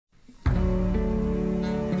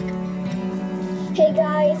Hey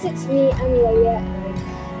guys, it's me, Amelia,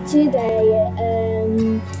 and today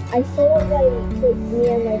I thought like me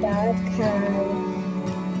and my dad can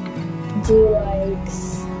do like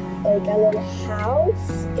a little house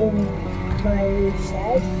in my new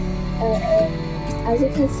shed. As you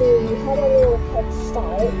can see, we had a little head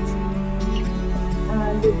start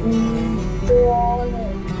and we drawn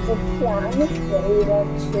the plan that we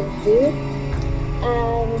want to do,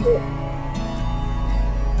 and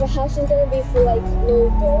the house is going to be for like little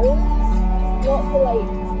birds, not for like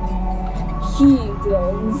huge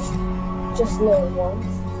ones, just little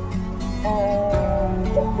ones. And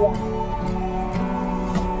yeah.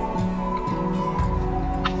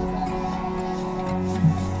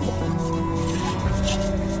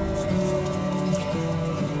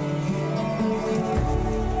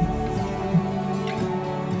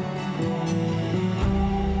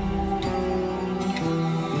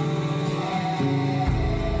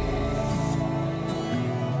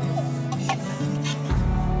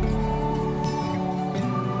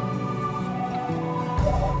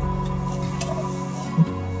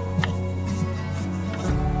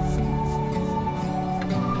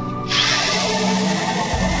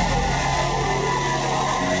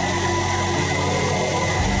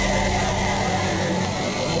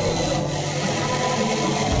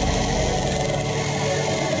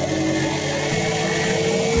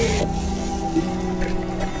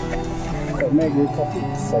 Maybe a coffee,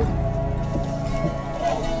 so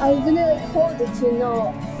I was gonna like hold it to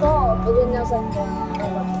not fall, but then I was like,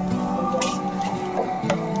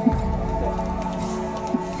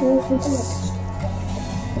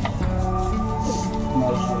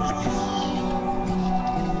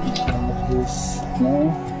 this now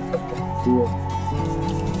here.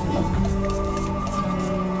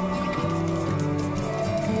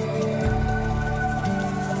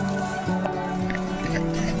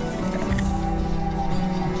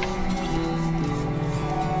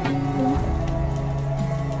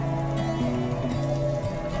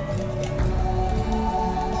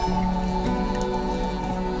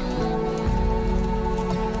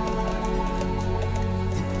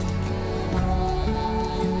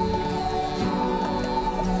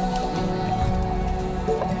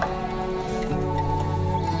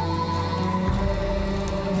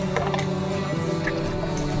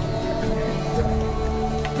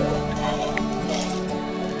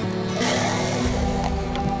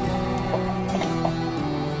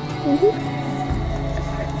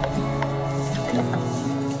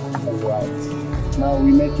 Alright, now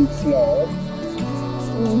we make it floor.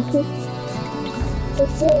 The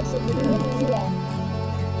floor should be yeah.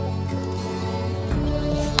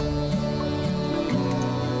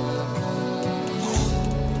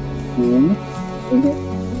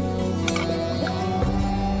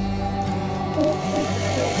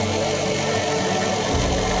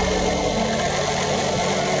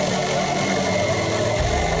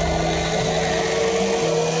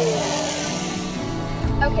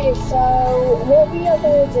 Okay, so what we are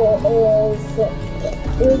going to do is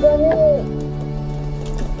we're going to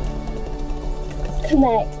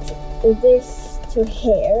connect this to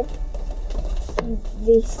here,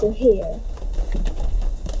 this to here,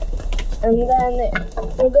 and then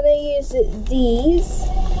we're going to use these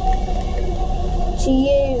to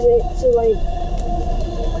use it to like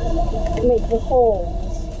make the holes.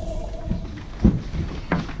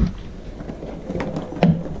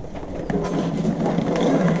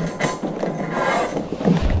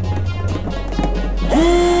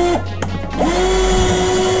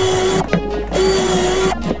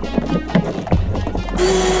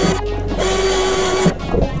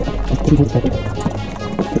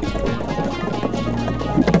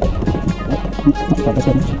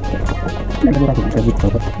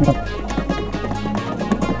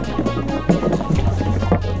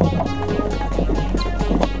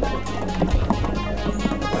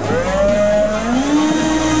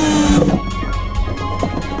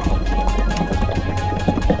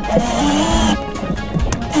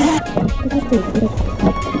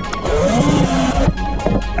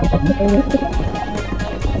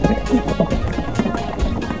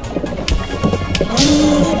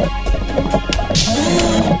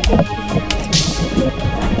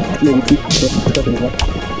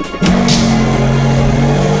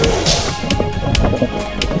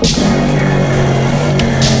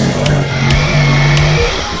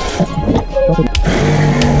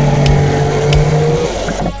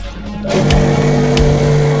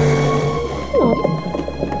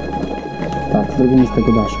 Tak, zrobimy z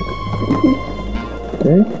tego daszek.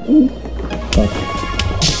 Okej? Tak.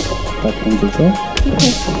 Tak będzie, co?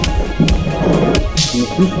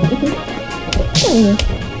 Myślisz? Fajnie.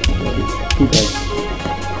 Tutaj.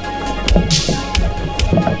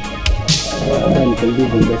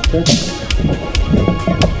 Poi destra.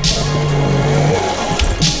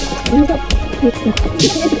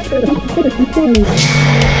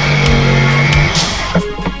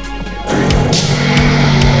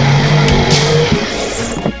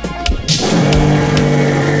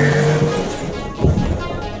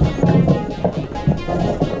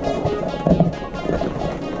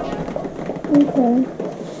 Okay.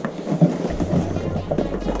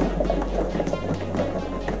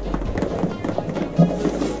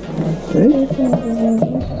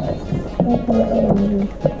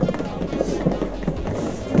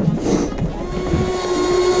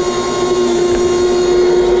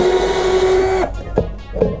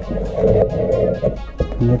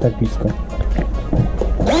 Nie tak blisko.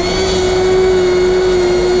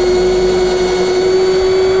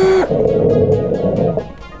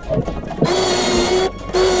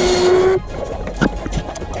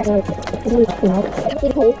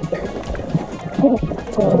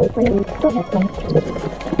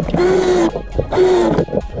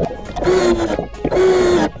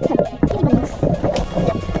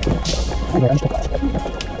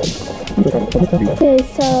 Okay,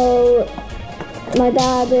 so my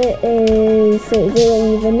dad is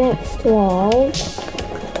doing the next wall,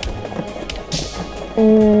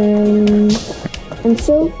 and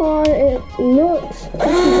so far it looks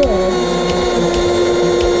pretty good.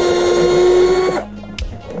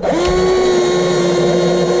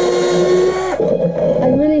 I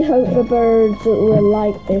really hope the birds will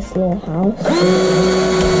like this little house.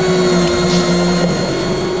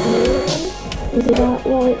 Is that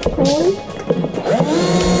what it's called?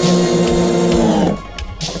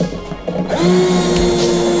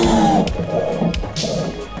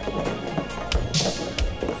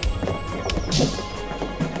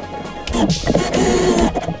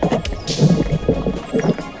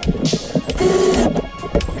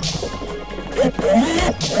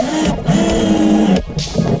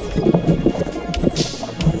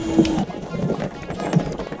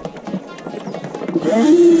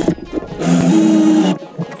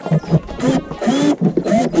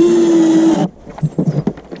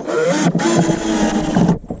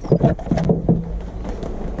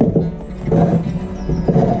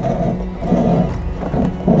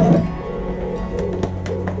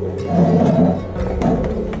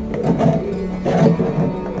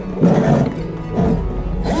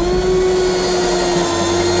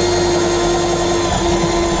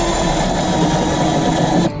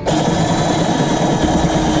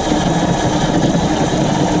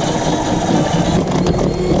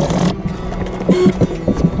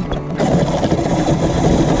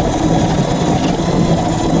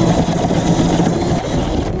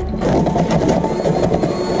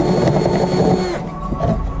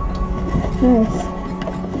 Nice.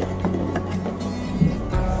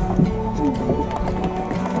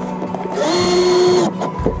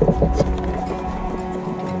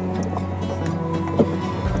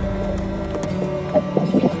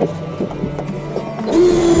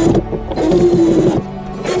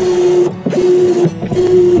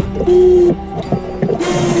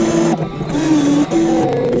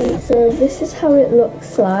 So this is how it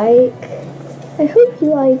looks like. I hope you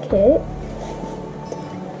like it.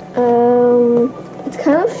 It's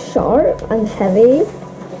kind of sharp and heavy,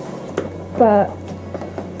 but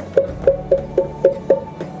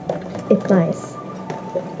it's nice.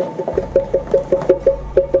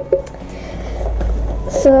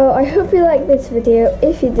 So I hope you liked this video.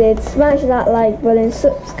 If you did, smash that like button,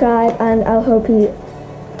 subscribe, and I'll hope you...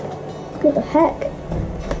 What the heck?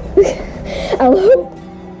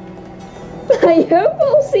 I hope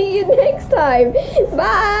I'll see you next time.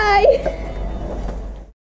 Bye!